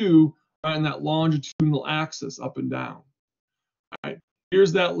C2 right, in that longitudinal axis up and down. All right,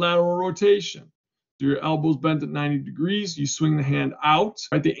 here's that lateral rotation. So your elbow's bent at 90 degrees. You swing the hand out.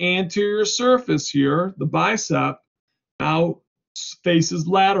 Right, the anterior surface here, the bicep, now faces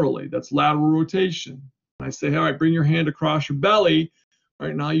laterally. That's lateral rotation. I say, all right, bring your hand across your belly. All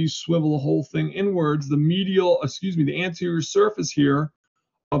right, now you swivel the whole thing inwards. The anterior surface here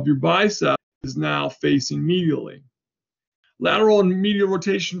of your bicep is now facing medially. Lateral and medial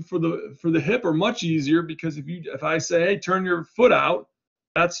rotation for the hip are much easier because if I say, hey, turn your foot out,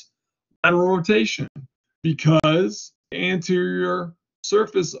 that's lateral rotation because the anterior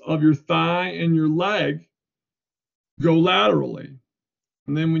surface of your thigh and your leg go laterally.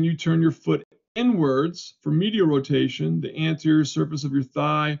 And then when you turn your foot inwards for medial rotation, the anterior surface of your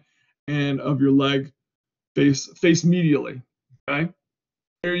thigh and of your leg face medially. Okay.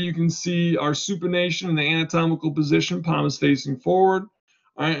 Here you can see our supination in the anatomical position. Palm is facing forward.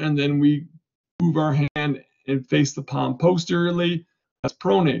 All right, and then we move our hand and face the palm posteriorly. That's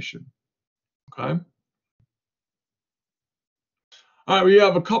pronation. Okay. All right, we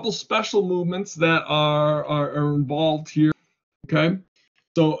have a couple special movements that are involved here. Okay.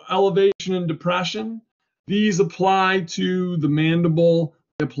 So elevation and depression, these apply to the mandible,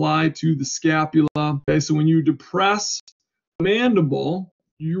 they apply to the scapula. Okay, so when you depress the mandible,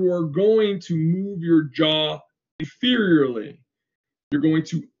 you are going to move your jaw inferiorly. You're going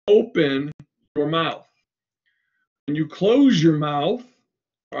to open your mouth. When you close your mouth,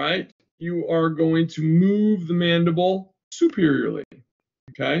 all right, you are going to move the mandible superiorly.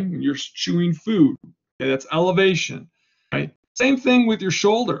 Okay, when you're chewing food, okay, that's elevation. Right. Same thing with your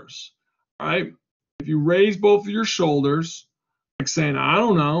shoulders, right? If you raise both of your shoulders, like saying, I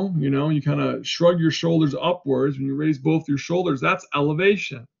don't know, you kind of shrug your shoulders upwards. When you raise both your shoulders, that's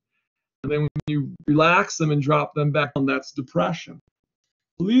elevation. And then when you relax them and drop them back down, that's depression.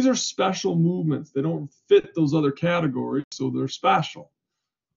 So these are special movements. They don't fit those other categories, so they're special. All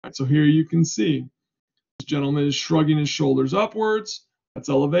right, so here you can see this gentleman is shrugging his shoulders upwards. That's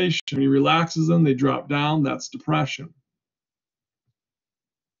elevation. When he relaxes them, they drop down. That's depression.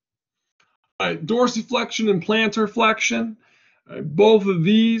 All right, dorsiflexion and plantar flexion. Both of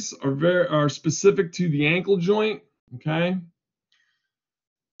these are specific to the ankle joint. Okay.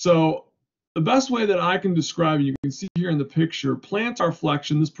 So the best way that I can describe it, you can see here in the picture, plantar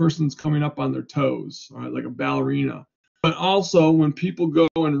flexion. This person's coming up on their toes, all right, like a ballerina. But also, when people go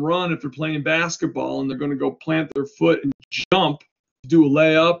and run, if they're playing basketball and they're going to go plant their foot and jump, do a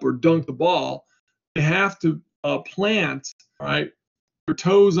layup or dunk the ball, they have to plant, right, their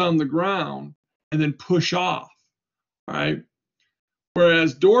toes on the ground and then push off, right?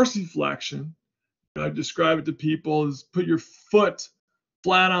 Whereas dorsiflexion, I describe it to people as put your foot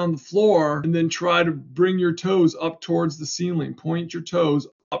flat on the floor and then try to bring your toes up towards the ceiling. Point your toes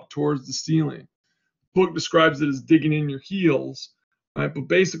up towards the ceiling. The book describes it as digging in your heels, right? But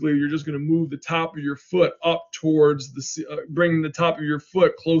basically, you're just going to move the top of your foot up towards bringing the top of your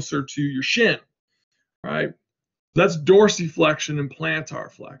foot closer to your shin, right? That's dorsiflexion and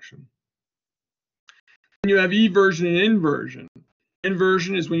plantar flexion. And you have eversion and inversion.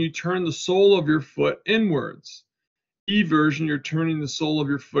 Inversion is when you turn the sole of your foot inwards. Eversion, you're turning the sole of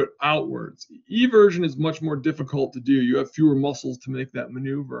your foot outwards. Eversion is much more difficult to do. You have fewer muscles to make that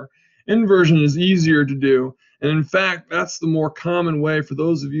maneuver. Inversion is easier to do. And in fact, that's the more common way for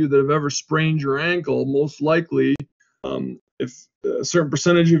those of you that have ever sprained your ankle. Most likely, if a certain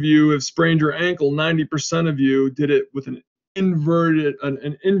percentage of you have sprained your ankle, 90% of you did it with an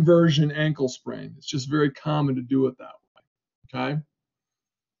inversion ankle sprain. It's just very common to do it that way. Okay?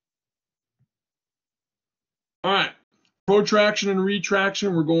 All right. Protraction and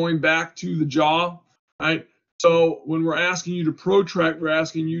retraction, we're going back to the jaw, right? So when we're asking you to protract, we're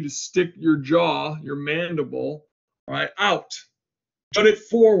asking you to stick your jaw, your mandible, right, out. Jut it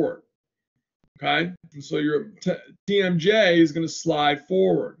forward, okay? And so your TMJ is going to slide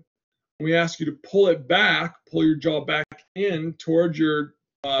forward. When we ask you to pull it back, pull your jaw back in towards your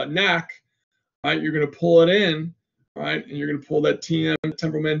neck, right? You're going to pull it in, right? And you're going to pull that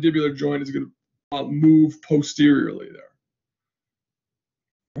temporomandibular joint is going to move posteriorly there.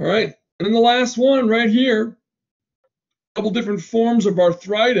 All right, And then the last one right here, a couple different forms of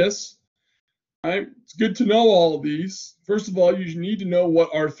arthritis. Right? It's good to know all of these. First of all, you need to know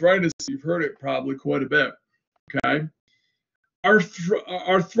what arthritis is. You've heard it probably quite a bit. Okay.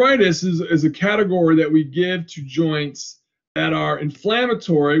 Arthritis is a category that we give to joints that are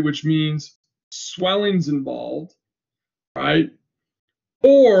inflammatory, which means swelling's involved, right?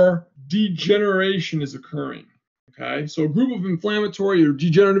 Or degeneration is occurring. Okay, so a group of inflammatory or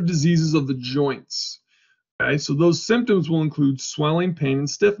degenerative diseases of the joints. Okay, so those symptoms will include swelling, pain, and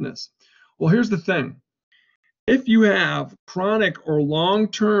stiffness. Well, here's the thing. If you have chronic or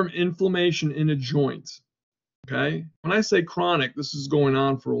long-term inflammation in a joint, okay, when I say chronic, this is going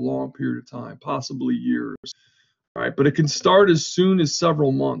on for a long period of time, possibly years, right? But it can start as soon as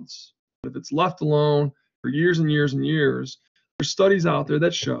several months. If it's left alone for years and years and years, there's studies out there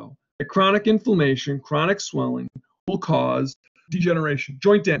that show that chronic inflammation, chronic swelling will cause degeneration,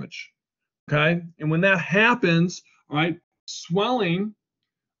 joint damage, okay? And when that happens, right, swelling,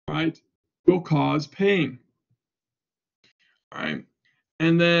 right, will cause pain, right?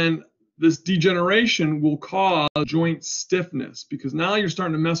 And then this degeneration will cause joint stiffness because now you're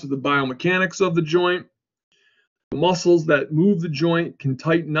starting to mess with the biomechanics of the joint. The muscles that move the joint can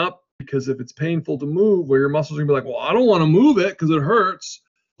tighten up because if it's painful to move, where your muscles are gonna be like, well, I don't want to move it because it hurts,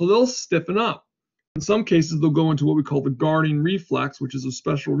 so they'll stiffen up. In some cases, they'll go into what we call the guarding reflex, which is a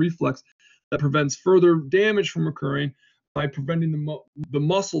special reflex that prevents further damage from occurring by preventing the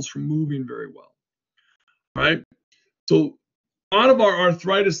muscles from moving very well, right? So a lot of our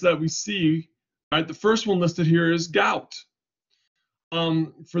arthritis that we see, right, the first one listed here is gout.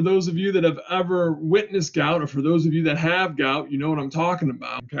 For those of you that have ever witnessed gout, or for those of you that have gout, you know what I'm talking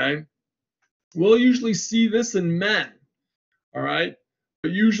about, okay? We'll usually see this in men, all right?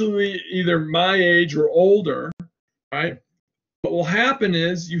 But usually either my age or older, right? What will happen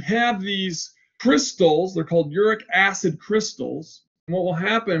is you have these crystals, they're called uric acid crystals. And what will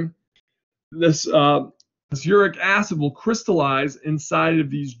happen, this uric acid will crystallize inside of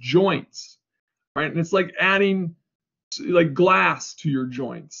these joints, right? And it's like adding like glass to your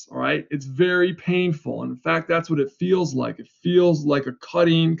joints, all right? It's very painful. And in fact, that's what it feels like. It feels like a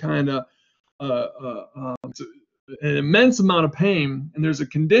cutting kind of, an immense amount of pain. And there's a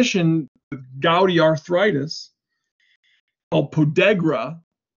condition with gouty arthritis called podagra,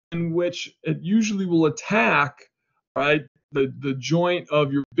 in which it usually will attack, right, the joint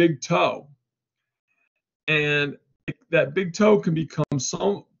of your big toe. And that big toe can become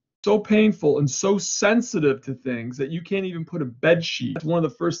so painful and so sensitive to things that you can't even put a bed sheet. That's one of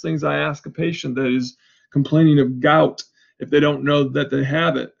the first things I ask a patient that is complaining of gout if they don't know that they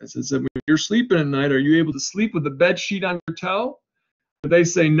have it. I said, when you're sleeping at night, are you able to sleep with the bed sheet on your toe? If they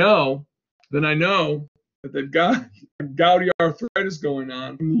say no, then I know that they've got gouty arthritis going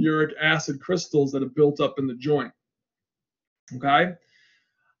on from the uric acid crystals that have built up in the joint. Okay?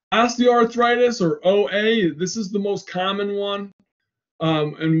 Osteoarthritis, or OA, this is the most common one,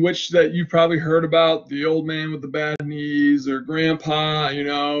 in which that you've probably heard about the old man with the bad knees, or grandpa, you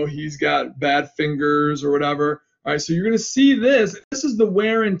know, he's got bad fingers or whatever. All right, so you're going to see this. This is the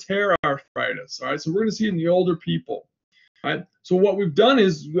wear and tear arthritis. All right, so we're going to see it in the older people. All right, so what we've done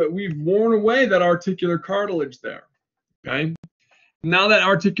is that we've worn away that articular cartilage there. Okay, now that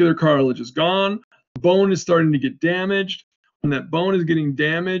articular cartilage is gone, the bone is starting to get damaged. When that bone is getting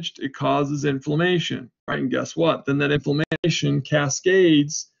damaged, it causes inflammation, right? And guess what? Then that inflammation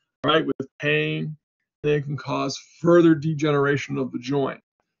cascades, right, with pain. Then it can cause further degeneration of the joint.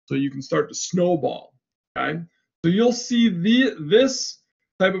 So you can start to snowball, okay? So you'll see this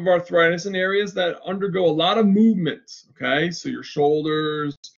type of arthritis in areas that undergo a lot of movement, okay? So your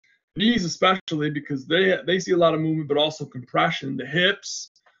shoulders, knees especially, because they see a lot of movement, but also compression. The hips,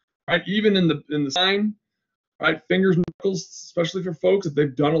 right? Even in the spine, right? Fingers, knuckles, especially for folks if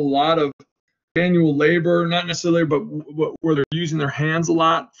they've done a lot of manual labor, not necessarily, but where they're using their hands a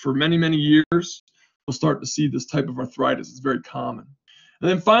lot for many, many years, you'll start to see this type of arthritis. It's very common. And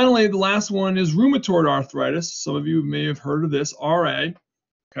then finally, the last one is rheumatoid arthritis. Some of you may have heard of this, RA.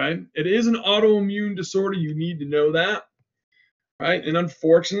 Okay, it is an autoimmune disorder. You need to know that, right? And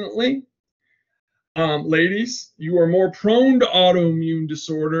unfortunately, ladies, you are more prone to autoimmune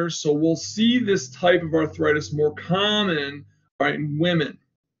disorders, so we'll see this type of arthritis more common, right, in women.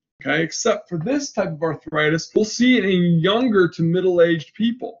 Okay, except for this type of arthritis, we'll see it in younger to middle-aged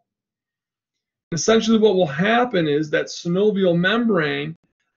people. Essentially, what will happen is that synovial membrane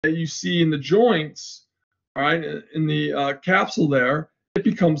that you see in the joints, right, in the capsule there, it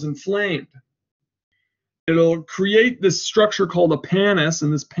becomes inflamed. It'll create this structure called a pannus,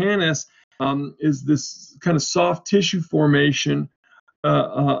 and this pannus is this kind of soft tissue formation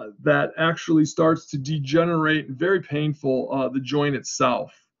that actually starts to degenerate, very painful, the joint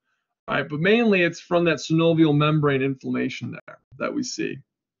itself. All right, but mainly it's from that synovial membrane inflammation there that we see.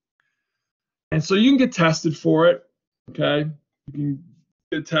 And so you can get tested for it, okay? You can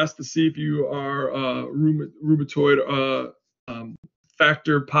get a test to see if you are rheumatoid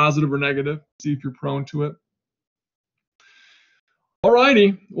factor positive or negative, see if you're prone to it. All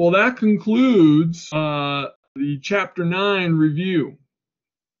righty, well, that concludes the Chapter 9 review.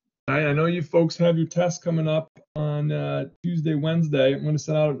 Right, I know you folks have your test coming up on Tuesday, Wednesday. I'm going to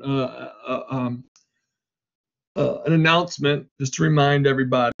send out an announcement just to remind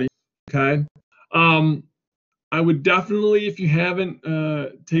everybody, okay? I would definitely, if you haven't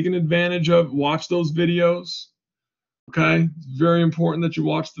taken advantage of, watch those videos, okay? It's very important that you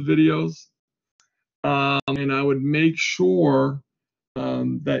watch the videos. And I would make sure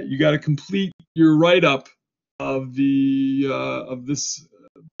that you got to complete your write-up of this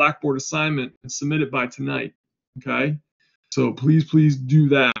Blackboard assignment and submit it by tonight, okay? So please do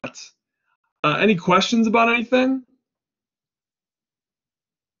that. Any questions about anything?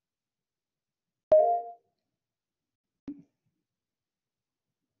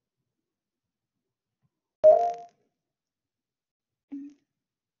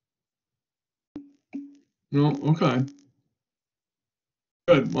 No? Okay.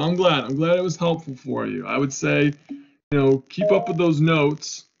 Good. Well, I'm glad. I'm glad it was helpful for you. I would say, keep up with those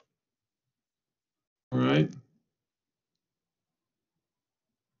notes. All right.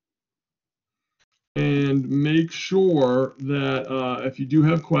 And make sure that if you do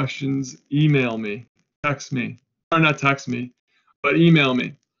have questions, email me, text me, or not text me, but email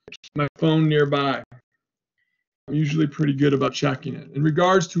me. Keep my phone nearby. I'm usually pretty good about checking it. In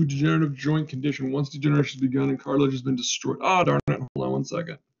regards to a degenerative joint condition, once degeneration has begun and cartilage has been destroyed. Oh, darn it. Hold on one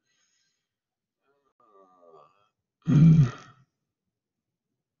second.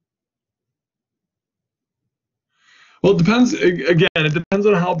 Well, it depends. Again, it depends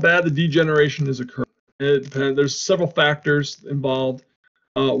on how bad the degeneration is occurring. There's several factors involved.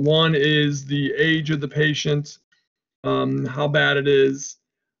 One is the age of the patient, how bad it is.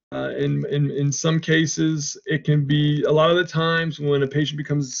 In some cases, it can be a lot of the times when a patient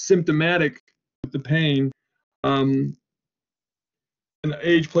becomes symptomatic with the pain, and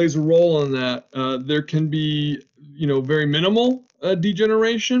age plays a role in that. There can be, very minimal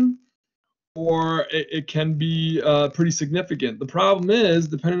degeneration, or it can be pretty significant. The problem is,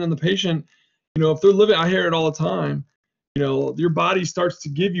 depending on the patient, if they're living, I hear it all the time, your body starts to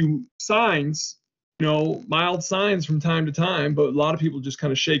give you signs, mild signs from time to time, but a lot of people just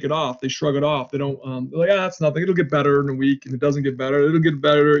kind of shake it off. They shrug it off. They don't, they're like, that's nothing. It'll get better in a week, and it doesn't get better. It'll get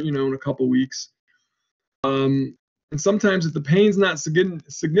better, in a couple weeks. And sometimes if the pain's not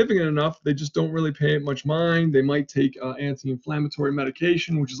significant enough, they just don't really pay it much mind. They might take anti-inflammatory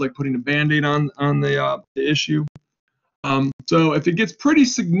medication, which is like putting a Band-Aid on the issue. So if it gets pretty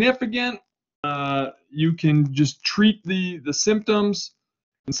significant, you can just treat the symptoms.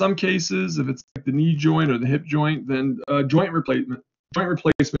 In some cases, if it's like the knee joint or the hip joint, then joint replacement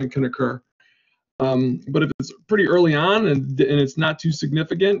can occur. But if it's pretty early on and it's not too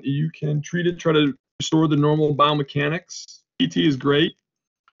significant, you can treat it, try to restore the normal biomechanics. PT is great.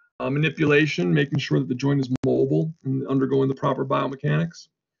 Manipulation, making sure that the joint is mobile and undergoing the proper biomechanics.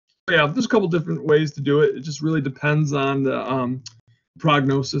 But yeah, there's a couple different ways to do it. It just really depends on the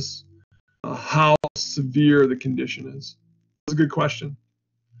prognosis, how severe the condition is. That's a good question.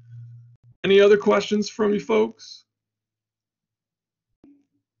 Any other questions from you folks?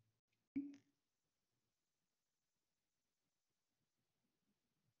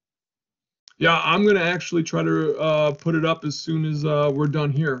 Yeah, I'm going to actually try to put it up as soon as we're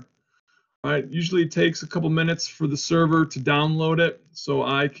done here. All right, usually it takes a couple minutes for the server to download it, so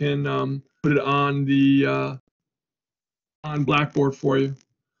I can put it on the on Blackboard for you.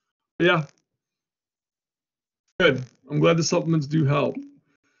 But yeah, good. I'm glad the supplements do help.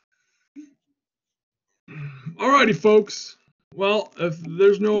 All righty, folks. Well, if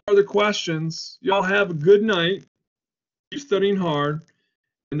there's no other questions, y'all have a good night. Keep studying hard,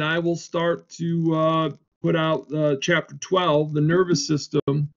 and I will start to put out Chapter 12, the nervous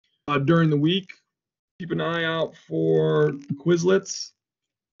system, during the week. Keep an eye out for Quizlets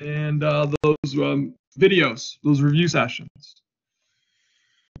and those videos, those review sessions.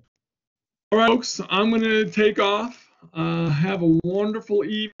 All right, folks, I'm going to take off. Have a wonderful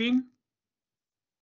evening.